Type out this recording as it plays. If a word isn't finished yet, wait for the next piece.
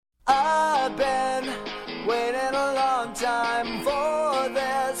I've been waiting a long time for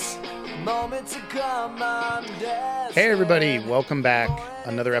this moment to come. Hey everybody, welcome back.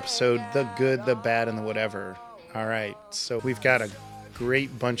 Another episode, The Good, the Bad, and the Whatever. All right, so we've got a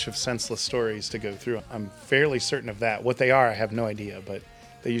great bunch of senseless stories to go through. I'm fairly certain of that. What they are, I have no idea, but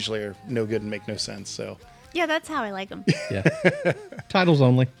they usually are no good and make no sense. So yeah, that's how I like them. Yeah. Titles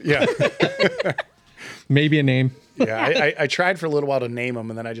only. Yeah. Maybe a name. Yeah, I tried for a little while to name them,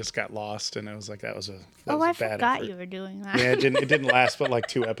 and then I just got lost, and I was like, that was a I bad forgot effort. you were doing that. Yeah, it didn't last but like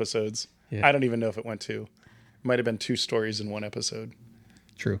 2 episodes. Yeah. I don't even know if it went 2. It might have been 2 stories in 1 episode.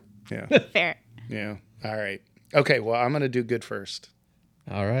 True. Yeah. Fair. Yeah. All right. Okay, well, I'm going to do good first.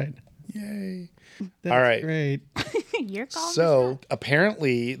 All right. Yay. That's All right. Great. You're calling So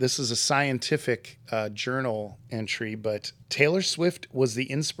apparently this is a scientific journal entry, but Taylor Swift was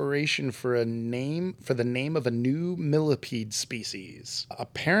the inspiration for the name of a new millipede species.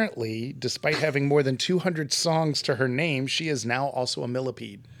 Apparently, despite having more than 200 songs to her name, she is now also a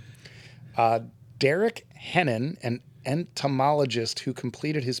millipede. Derek Hennon, an entomologist who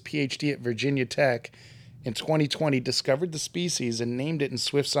completed his PhD at Virginia Tech in 2020, discovered the species and named it in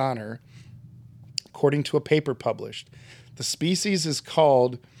Swift's honor. According to a paper published, the species is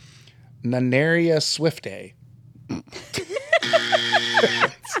called Nanaria swiftae.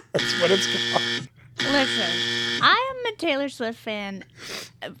 That's what it's called. Listen, I am a Taylor Swift fan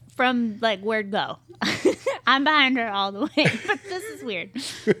from like word go. I'm behind her all the way, but this is weird.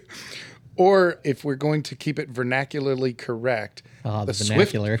 Or if we're going to keep it vernacularly correct, The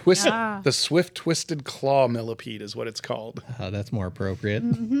vernacular. The swift twisted claw millipede is what it's called. That's more appropriate.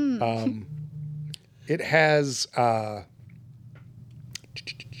 Mm-hmm. It has, I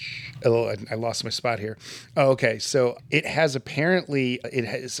lost my spot here. Oh, okay. So it has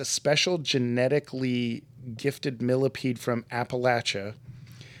a special genetically gifted millipede from Appalachia.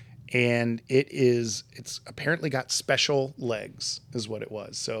 And it's apparently got special legs is what it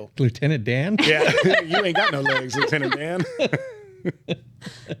was. So Lieutenant Dan? yeah, you ain't got no legs, Lieutenant Dan.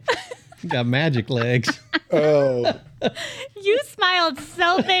 Got magic legs. Oh, You smiled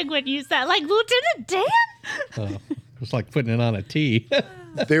so big when you said, like, Lieutenant Dan? Oh, it's like putting it on a T.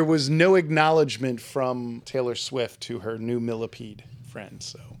 there was no acknowledgement from Taylor Swift to her new millipede friend.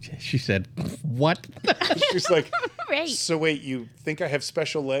 So She said, what? she's like, Right. so wait, you think I have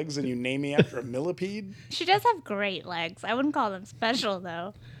special legs and you name me after a millipede? She does have great legs. I wouldn't call them special,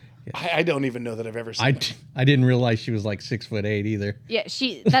 though. I don't even know that I've ever seen them. I didn't realize she was like 6'8" either. Yeah,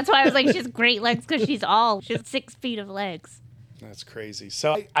 that's why I was like, she has great legs because she has 6 feet of legs. That's crazy.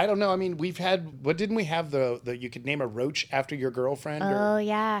 So I don't know. I mean, didn't we have the you could name a roach after your girlfriend? Oh, or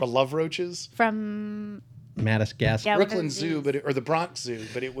yeah. The love roaches? From Madagascar. Yeah. Brooklyn Zoo, or the Bronx Zoo,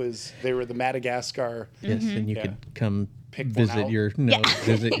 but they were the Madagascar. Yes, and you could come Pick one visit out. your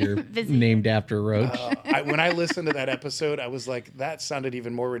Visit named after a roach. When I listened to that episode, I was like, that sounded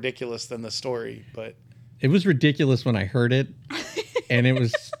even more ridiculous than the story. But It was ridiculous when I heard it, and it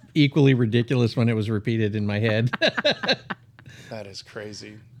was equally ridiculous when it was repeated in my head. that is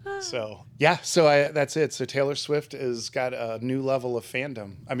crazy. So yeah, that's it. So Taylor Swift has got a new level of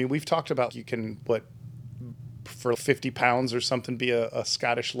fandom. I mean, we've talked about you can for 50 pounds or something be a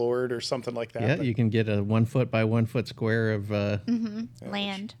Scottish lord or something like that. Yeah, But you can get a 1 foot by 1 foot square of land.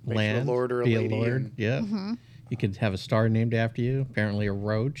 make you land. a lord or a be lady. a lord. and- Yeah. You could have a star named after you, apparently a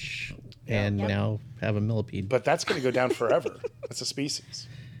roach, and now have a millipede. But that's going to go down forever. That's a species.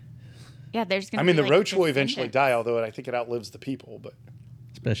 Yeah, there's going to I mean, the roach will eventually die, although I think it outlives the people. But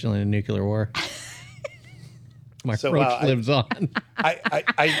Especially in a nuclear war. My So, roach lives on.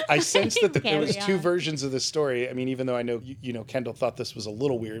 I sense that there was Carry 2 on. versions of this story. I mean, even though I know Kendall thought this was a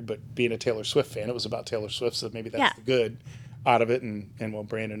little weird, but being a Taylor Swift fan, it was about Taylor Swift, so maybe that's the good out of it. And well,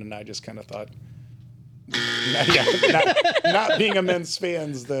 Brandon and I just kind of thought, not being immense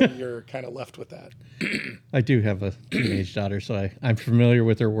fans, then you're kind of left with that. I do have a teenage daughter, so I'm familiar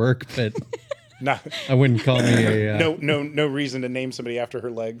with her work, but Not, I wouldn't call me a... no reason to name somebody after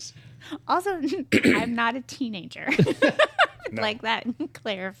her legs. Also, I'm not a teenager. No. Like that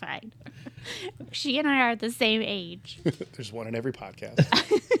clarified. She and I are the same age. There's one in every podcast.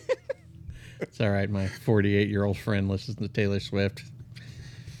 It's all right. My 48-year-old friend listens to Taylor Swift.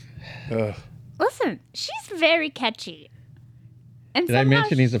 Ugh. Listen, she's very catchy. And Did I somehow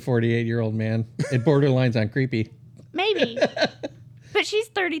mention he's a 48-year-old man? It borderlines on creepy. maybe. But she's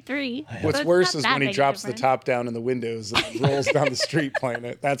 33. What's so it's worse not is that when he big a drops the difference. top down in the windows and rolls down the street playing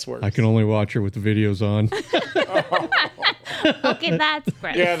it. That's worse. I can only watch her with the videos on. Okay, that's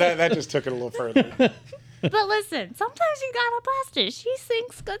gross. Yeah, that just took it a little further. But listen, sometimes you gotta bust it. She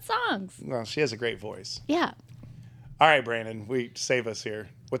sings good songs. Well, she has a great voice. Yeah. All right, Brandon, save us here.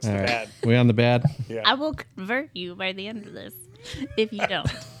 What's the All right. bad? We on the bad? Yeah. I will convert you by the end of this if you don't.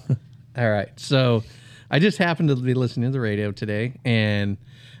 All right. So I just happened to be listening to the radio today, and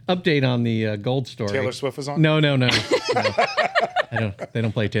update on the gold story. Taylor Swift was on? No. They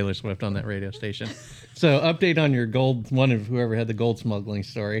don't play Taylor Swift on that radio station. So update on your gold, one of whoever had the gold smuggling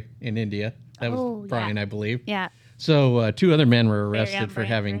story in India. That was Brian, I believe. Yeah. So 2 other men were Very arrested on for brand,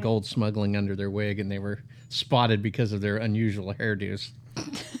 having right? gold smuggling under their wig, and they were spotted because of their unusual hairdos.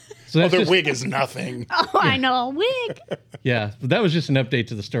 So Oh, that's their just- wig is nothing. Oh, I know, a wig. Yeah, but that was just an update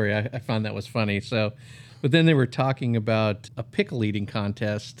to the story. I found that was funny. So, but then they were talking about a pickle eating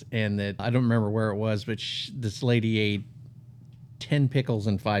contest, and that I don't remember where it was, but this lady ate 10 pickles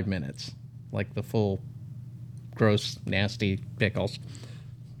in 5 minutes, like the full, gross, nasty pickles.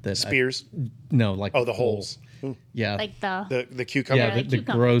 That Spears. no, like Oh, the full- holes. Yeah, Like the The cucumber. yeah, like the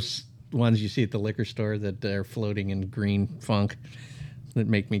cucumber. gross ones you see at the liquor store that are floating in green funk that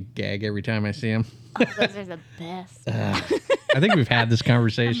make me gag every time I see them. oh, those are the best. I think we've had this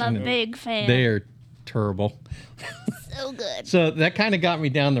conversation. I'm a big fan. They are terrible. So good. So that kind of got me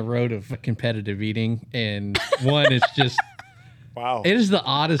down the road of competitive eating. And one, it's just, Wow. it is the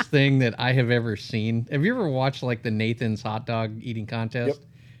oddest thing that I have ever seen. Have you ever watched like the Nathan's hot dog eating contest? Yep.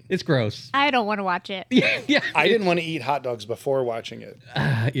 It's gross. I don't want to watch it. Yeah. I didn't want to eat hot dogs before watching it.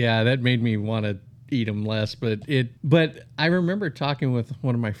 Yeah, that made me want to eat them less. But I remember talking with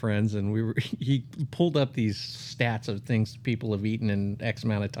one of my friends, and he pulled up these stats of things people have eaten in X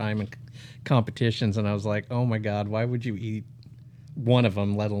amount of time in competitions, and I was like, oh my God, why would you eat one of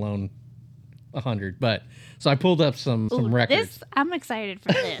them, let alone 100? But so I pulled up some Ooh, records. I'm excited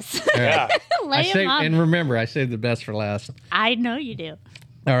for this. Yeah. Lay 'em on. And remember, I saved the best for last. I know you do.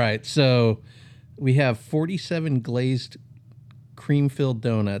 All right, so we have 47 glazed cream-filled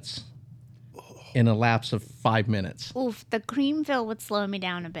donuts in a lapse of 5 minutes. Oof, the cream fill would slow me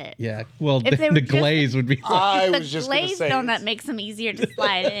down a bit. Yeah, well, If they were the just- glaze would be. I The was just going to glazed say, donut makes them easier to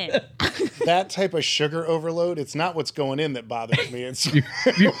slide in. that type of sugar overload, it's not what's going in that bothers me. It's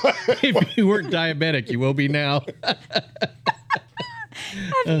If you weren't diabetic, you will be now. Have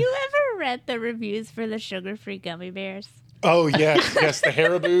you ever read the reviews for the sugar-free gummy bears? oh, yes, the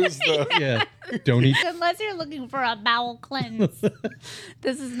Haribo's. Yeah, don't eat. Unless you're looking for a bowel cleanse,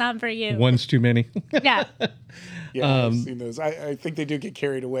 this is not for you. One's too many. Yeah. Yeah, I've seen those. I think they do get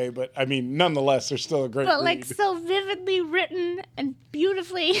carried away, but I mean, nonetheless, they're still a great But like read. so vividly written and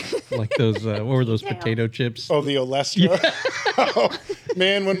beautifully. Like those, what were those potato chips? Oh, the Olestra. Oh,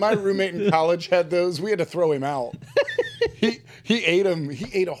 man, when my roommate in college had those, we had to throw him out. He ate them. He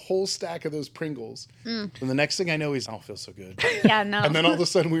ate a whole stack of those Pringles. And the next thing I know, I don't feel so good. Yeah, no. And then all of a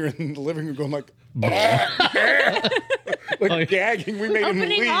sudden, we were in the living room going like, like gagging. We made him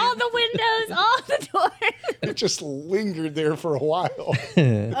Opening leave. all the windows, all the doors. It just lingered there for a while.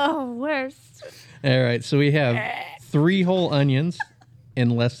 Oh, worse. All right, so we have 3 whole onions in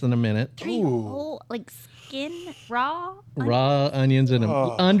less than a minute. Whole, like skin raw. Raw onions in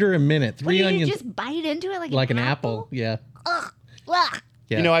under a minute. What, 3 do you onions just bite into it like an apple. Yeah. Ugh.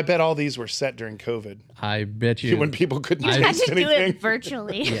 Yeah. You know, I bet all these were set during COVID I bet you. when people couldn't You had taste to do anything. it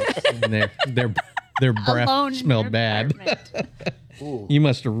virtually. and their breath Alone in smelled your bad. apartment. You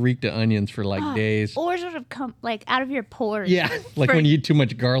must have reeked of onions for like days. Or sort of come like out of your pores. Yeah, like For- when you eat too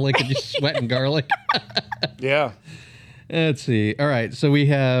much garlic and you're sweating garlic. Yeah. Let's see. All right, so we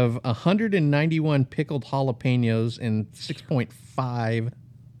have 191 pickled jalapenos in 6.5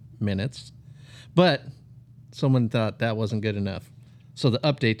 minutes. But someone thought that wasn't good enough. So the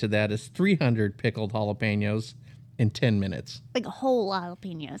update to that is 300 pickled jalapenos in 10 minutes. Like whole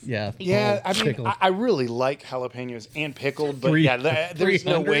jalapenos. Yeah. Yeah, whole I mean, pickled. I really like jalapenos and pickled, but Three- yeah, there's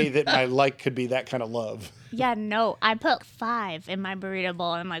no 300? way that my like could be that kind of love. Yeah, no. I put 5 in my burrito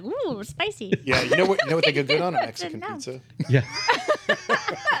bowl. And I'm like, ooh, spicy. Yeah, you know what they go good on? A Mexican enough. pizza. Yeah.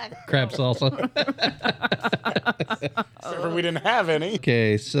 Crab salsa. Except for we didn't have any.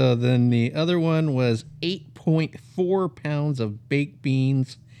 Okay, so then the other one was 8.4 pounds of baked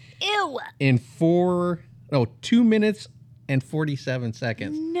beans Ew. in 2 minutes and 47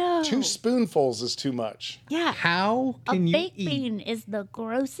 seconds. No. 2 spoonfuls is too much. Yeah. How A can you baked eat? bean is the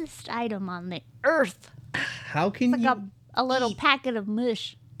grossest item on the earth. How can Like you a little packet of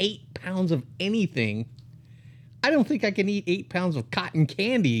mush. 8 pounds of anything? I don't think I can eat 8 pounds of cotton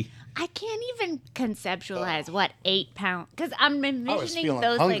candy. I can't even conceptualize what 8 pounds. Because I'm envisioning feeling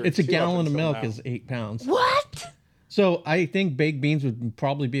those hungry. like. It's a See, up gallon of until milk now. is 8 pounds. What? So I think baked beans would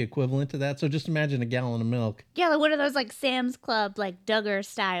probably be equivalent to that. So just imagine a gallon of milk. Yeah, like one of those like Sam's Club, like Duggar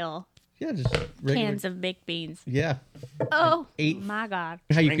style Yeah, just regular. cans of baked beans. Yeah. Oh, Eight- my God.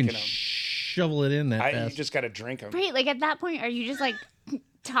 How you Drinking can 'em. shovel it in that You fast. just got to drink them. Right, like at that point, are you just like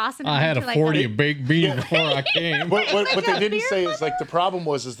tossing them I had into, a like, 40 of baked beans before I came. What they a didn't beer say is like the problem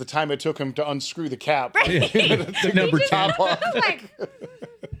was the time it took him to unscrew the cap. The number 10. like,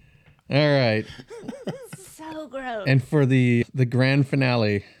 All right. so gross. And for the grand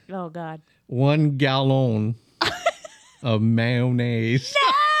finale, Oh, God. 1 gallon of mayonnaise.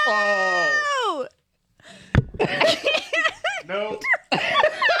 Oh Oh! no!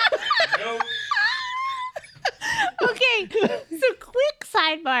 No! Okay, so quick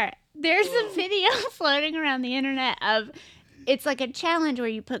sidebar. There's a video floating around the internet of it's like a challenge where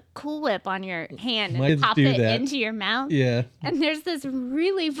you put Cool Whip on your hand and Let's pop do it that. into your mouth. Yeah. And there's this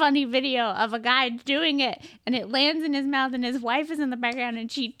really funny video of a guy doing it, and it lands in his mouth, and his wife is in the background,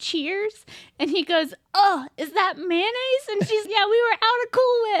 and she cheers, and he goes, "Oh, is that mayonnaise?" And she's, "Yeah, we were out of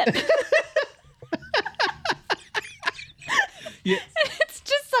Cool Whip." Yeah. It's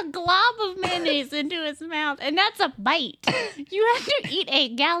just a glob of mayonnaise into his mouth, and that's a bite. You have to eat a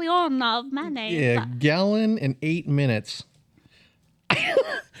gallon of mayonnaise. Yeah, gallon in 8 minutes.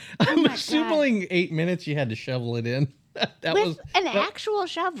 I'm my assuming 8 minutes you had to shovel it in. That With was an actual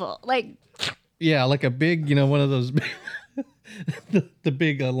shovel. Like, yeah, like a big, one of those the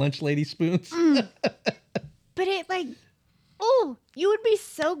big lunch lady spoons. but it like, oh, you would be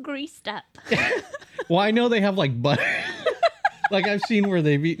so greased up. Well, I know they have like butter. Like I've seen where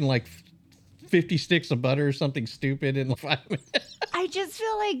they've eaten like 50 sticks of butter or something stupid in 5 minutes. I just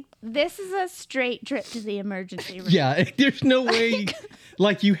feel like this is a straight trip to the emergency room. Yeah, there's no way.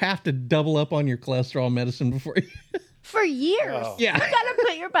 Like you have to double up on your cholesterol medicine before you. For years. Oh. Yeah. You gotta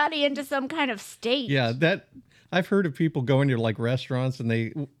put your body into some kind of state. Yeah, that I've heard of people going to like restaurants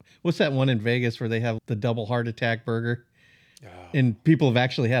and what's that one in Vegas where they have the double heart attack burger? And people have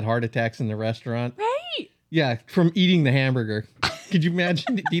actually had heart attacks in the restaurant. Right? Yeah, from eating the hamburger. Could you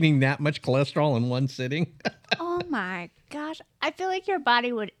imagine eating that much cholesterol in one sitting? Oh my gosh. I feel like your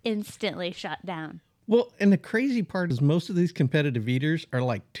body would instantly shut down. Well, and the crazy part is most of these competitive eaters are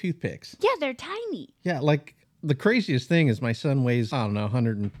like toothpicks. Yeah, they're tiny. Yeah, like the craziest thing is my son weighs,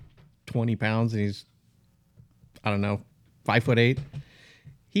 120 pounds and he's, 5'8".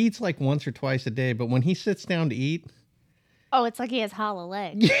 He eats like once or twice a day, but when he sits down to eat, Oh, it's like he has hollow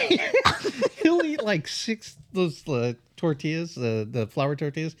legs. he'll eat like 6 those tortillas, the flour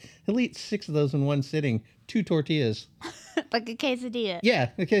tortillas. He'll eat 6 of those in one sitting, 2 tortillas. Like a quesadilla. Yeah,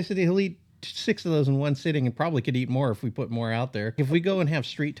 a quesadilla. He'll eat 6 of those in one sitting and probably could eat more if we put more out there. If we go and have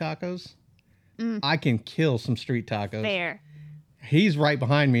street tacos, I can kill some street tacos. Fair. He's right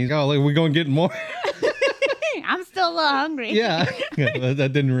behind me. He's, oh, look, we're going to get more. I'm still a little hungry. Yeah.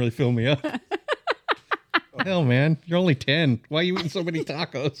 That didn't really fill me up. Hell, man, you're only 10. Why are you eating so many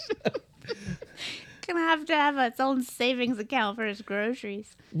tacos? Gonna have to have its own savings account for his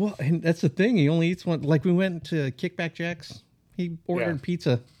groceries. Well, and that's the thing. He only eats one. Like we went to Kickback Jack's. He ordered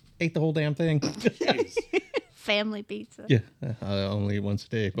pizza, ate the whole damn thing. Family pizza. Yeah, I only eat once a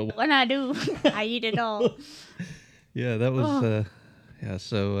day. But When I do, I eat it all. yeah, that was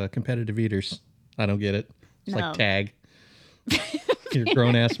So competitive eaters, I don't get it. It's No. like tag. You're a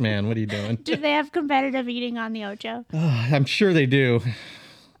grown ass man. What are you doing? Do they have competitive eating on the Ocho? I'm sure they do.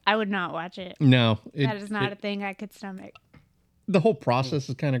 I would not watch it. No, That is not a thing I could stomach. the whole process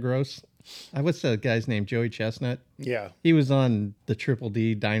is kind of gross. What's the guy's name? Joey Chestnut. Yeah. He was on the Triple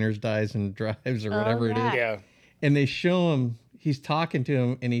D Diners, Dives, and Drives or whatever it is. Yeah. And they show him, he's talking to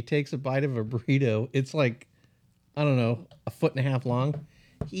him, and he takes a bite of a burrito. It's like, I don't know, 1.5 feet long.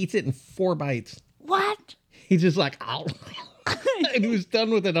 He eats it in 4 bites. What? He's just like, ow. And he was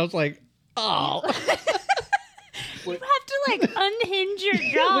done with it. I was like, oh. You have to like unhinge your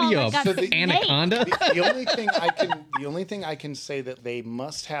jaw What are you, like a a snake. anaconda? The only thing I can say that they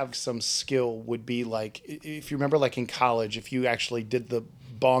must have some skill would be like, if you remember, like in college, if you actually did the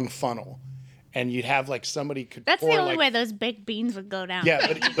bong funnel, and you'd have like somebody could. That's pour, the only like, way those baked beans would go down. Yeah,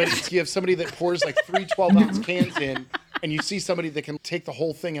 but you have somebody that pours like 3 12-ounce cans in, and you see somebody that can take the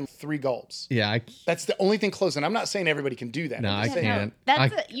whole thing in 3 gulps. Yeah, That's the only thing close, and I'm not saying everybody can do that. No, I'm I just saying- can't.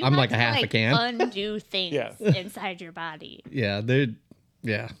 You I'm have like to, a half a can. undo things Yeah. inside your body. Yeah,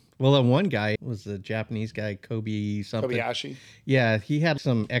 yeah. Well, that one guy was the Japanese guy, Kobe something. Kobayashi. Yeah, he had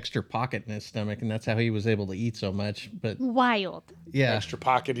some extra pocket in his stomach, and that's how he was able to eat so much. But Wild. yeah, Extra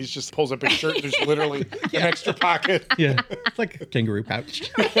pocket. He just pulls up his shirt. There's literally an extra pocket. yeah, it's like a kangaroo pouch.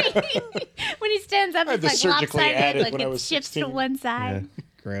 When he stands up, I had it's this like surgically lopsided, added like when I it was shifts 16. to one Yeah, side.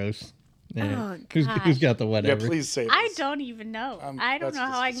 gross. Oh, Who's gosh. got the Yeah, whatever? please say I this. don't even know. I don't that's know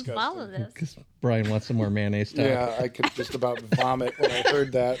how I just can follow this. Because Brian wants some more mayonnaise talk. Yeah, I could just about vomit when I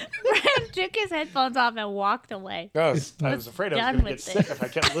heard that. Brad took his headphones off and walked away. I was afraid I was done going to get with sick this. if I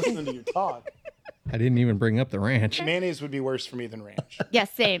kept listening to you talk. I didn't even bring up the ranch. Mayonnaise would be worse for me than ranch. Yeah,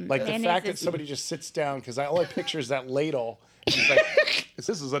 same. Like the Mayonnaise fact that is- somebody just sits down, because all I picture is that ladle. He's like, this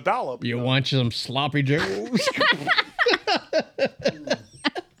is a dollop. You want some sloppy joes?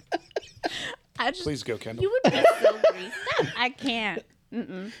 I just, Please go, Kendall. you would be so greased up. I can't.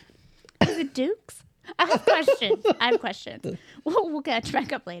 Mm-mm. Is it Duke's? I have questions. We'll catch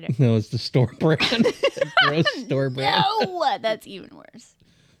back up later. No, it's the store brand. Gross store brand. No, that's even worse.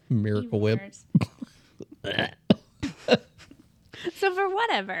 Miracle Even Whip. worse. So for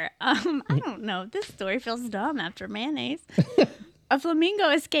whatever, I don't know. This story feels dumb after mayonnaise. A flamingo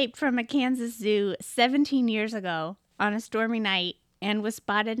escaped from a Kansas zoo 17 years ago on a stormy night and was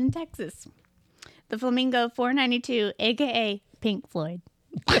spotted in Texas. The flamingo 492, aka Pink Floyd.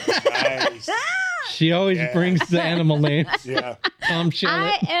 Nice. She always brings the animal names. Yeah. Tom Shelley.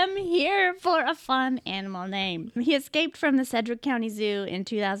 I am here for a fun animal name. He escaped from the Sedgwick County Zoo in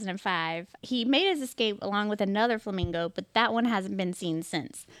 2005. He made his escape along with another flamingo, but that one hasn't been seen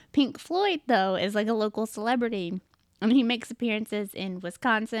since. Pink Floyd, though, is like a local celebrity, and he makes appearances in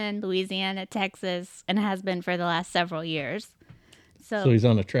Wisconsin, Louisiana, Texas, and has been for the last several years. So he's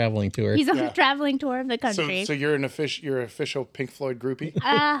on a traveling tour. He's on a traveling tour of the country. So you're an official Pink Floyd groupie?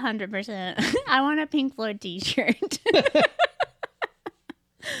 100%. I want a Pink Floyd t-shirt.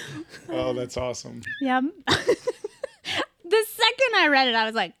 Oh, that's awesome. Yep. The second I read it, I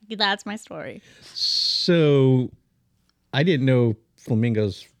was like, that's my story. So I didn't know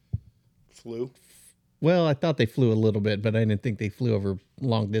flamingos. Flu? Well, I thought they flew a little bit, but I didn't think they flew over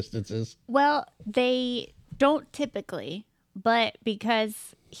long distances. Well, they don't typically, but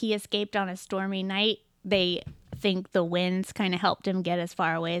because he escaped on a stormy night, they think the winds kind of helped him get as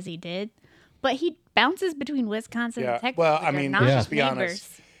far away as he did. But he bounces between Wisconsin Yeah. and Texas. Well, They're I mean, not let's just be neighbors.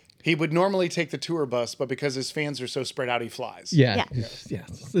 honest. He would normally take the tour bus, but because his fans are so spread out, he flies. Yeah. Yeah.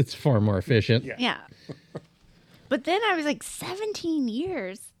 It's far more efficient. Yeah. Yeah. But then I was like, 17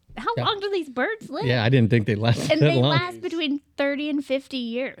 years? How long do these birds live? Yeah, I didn't think they lasted And that they long. last between 30 and 50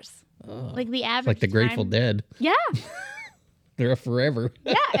 years. Like the average. Like the Grateful time- Dead. Yeah. They're forever.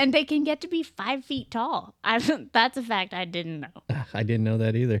 Yeah. And they can get to be 5 feet tall. That's a fact I didn't know. I didn't know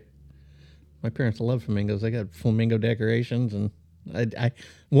that either. My parents love flamingos. They got flamingo decorations, and I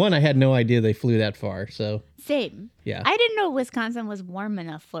had no idea they flew that far. So Same. yeah, I didn't know Wisconsin was warm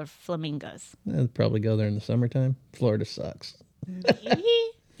enough for flamingos. I'd probably go there in the summertime. Florida sucks. Maybe.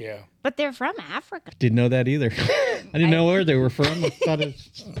 Yeah. But they're from Africa. Didn't know that either. I didn't know where they were from. I thought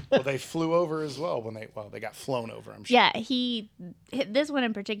it's Well, they flew over as well when they got flown over, I'm sure. Yeah, this one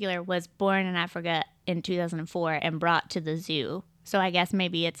in particular was born in Africa in 2004 and brought to the zoo. So I guess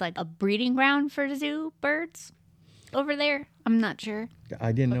maybe it's like a breeding ground for zoo birds over there. I'm not sure.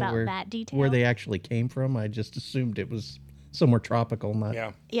 I didn't know About where that detail? where they actually came from. I just assumed it was somewhere tropical. Not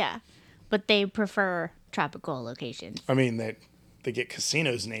Yeah. Yeah, but they prefer tropical locations. I mean, they get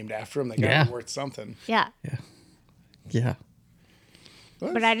casinos named after them. They got to Yeah. be worth something. Yeah. yeah.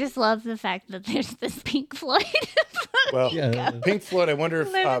 But I just love the fact that there's this Pink Floyd. Well, Yeah. Pink Floyd, I wonder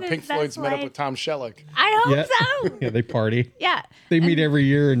if Living his Pink best Floyd's met up life. with Tom Selleck. I hope Yeah. so. Yeah, they party. Yeah. They meet every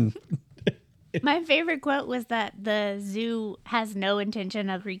year, and My favorite quote was that the zoo has no intention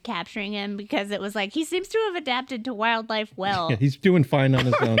of recapturing him because it was like, he seems to have adapted to wildlife well. yeah, he's doing fine on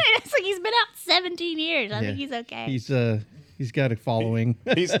his own. It's like he's been out 17 years. I think Yeah. he's okay. He's got a following.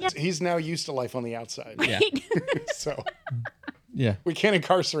 He's now used to life on the outside. Yeah. So Yeah. we can't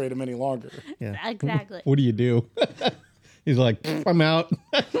incarcerate him any longer. Yeah. Exactly. What do you do? He's like, I'm out.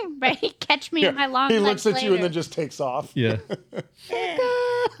 Right? Catch me in my long He legs looks at you and later. then just takes off. Yeah.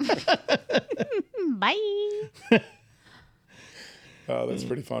 Bye. Oh, that's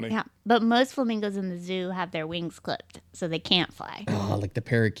pretty funny. Yeah, but most flamingos in the zoo have their wings clipped, so they can't fly. Oh, like the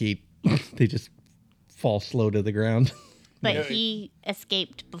parakeet. They just fall slow to the ground. But Yeah. he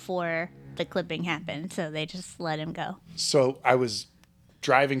escaped before the clipping happened, so they just let him go. So I was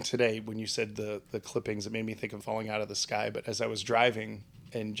driving today when you said the clippings. It made me think of falling out of the sky. But as I was driving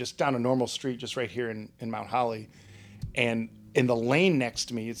and just down a normal street, just right here in Mount Holly, and in the lane next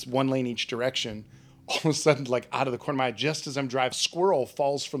to me, it's one lane each direction. All of a sudden, like out of the corner of my eye, just as I'm driving, squirrel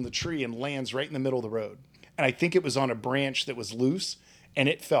falls from the tree and lands right in the middle of the road. And I think it was on a branch that was loose, and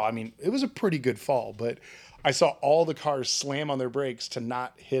it fell. I mean, it was a pretty good fall, but I saw all the cars slam on their brakes to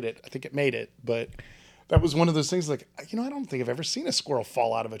not hit it. I think it made it, but that was one of those things like, I don't think I've ever seen a squirrel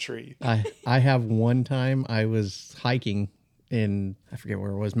fall out of a tree. I have one time I was hiking in, I forget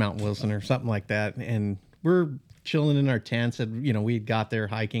where it was, Mount Wilson or something like that. And we're chilling in our tents, and we got there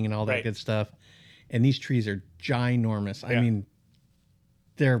hiking and all that good stuff. And these trees are ginormous. I mean,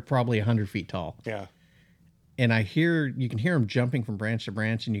 they're probably 100 feet tall. Yeah. And you can hear them jumping from branch to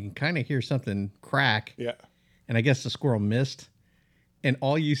branch, and you can kind of hear something crack. Yeah. And I guess the squirrel missed. And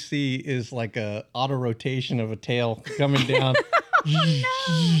all you see is like a auto rotation of a tail coming down.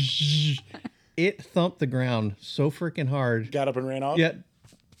 It thumped the ground so freaking hard. Got up and ran off? Yeah.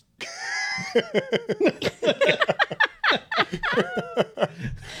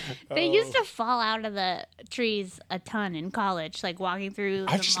 They used to fall out of the trees a ton in college, like walking through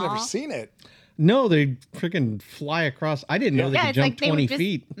the I've just mall. never seen it. No, they freaking fly across. I didn't know they could it's jump like they 20 would just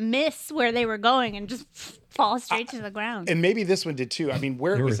feet. miss where they were going and just fall straight to the ground. And maybe this one did too. I mean,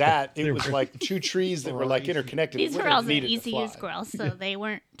 where it was at, it was like two trees that were like interconnected. These It squirrels are needed to ECU fly. squirrels, so they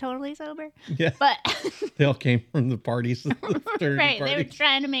weren't totally sober. Yeah. But They all came from the parties. The fraternity right, they were parties.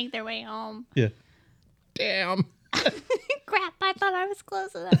 trying to make their way home. Yeah. Damn. Crap, I thought I was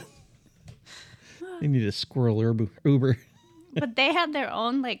close enough. They need a squirrel Uber. But they had their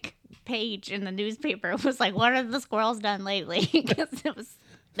own like page in the newspaper. It was like, what have the squirrels done lately? Because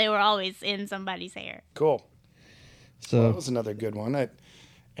they were always in somebody's hair. Cool. So That was another good one. It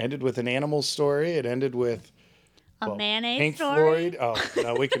ended with an animal story. It ended with A mayonnaise Pink story. Floyd. Oh,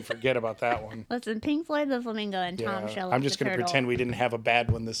 no, we can forget about that one. Listen, Pink Floyd, the flamingo, and Tom Shelby. I'm just going to pretend we didn't have a bad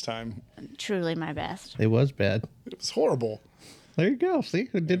one this time. Truly my best. it was bad. It was horrible. There you go. See,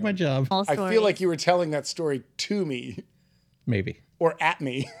 I did my job. All I stories. feel like you were telling that story to me Maybe. or at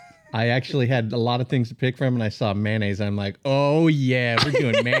me. I actually had a lot of things to pick from, and I saw mayonnaise. I'm like, oh, yeah, we're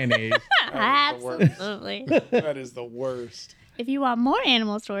doing mayonnaise. Absolutely. That is the worst. If you want more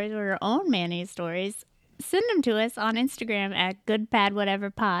animal stories or your own mayonnaise stories, send them to us on Instagram at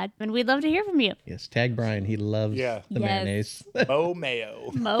goodpadwhateverpod, and we'd love to hear from you. Yes, tag Brian. He loves the Yes. mayonnaise. Mo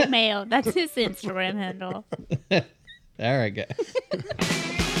Mayo. Mo Mayo, that's his Instagram handle. All right,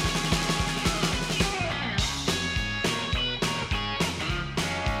 guys.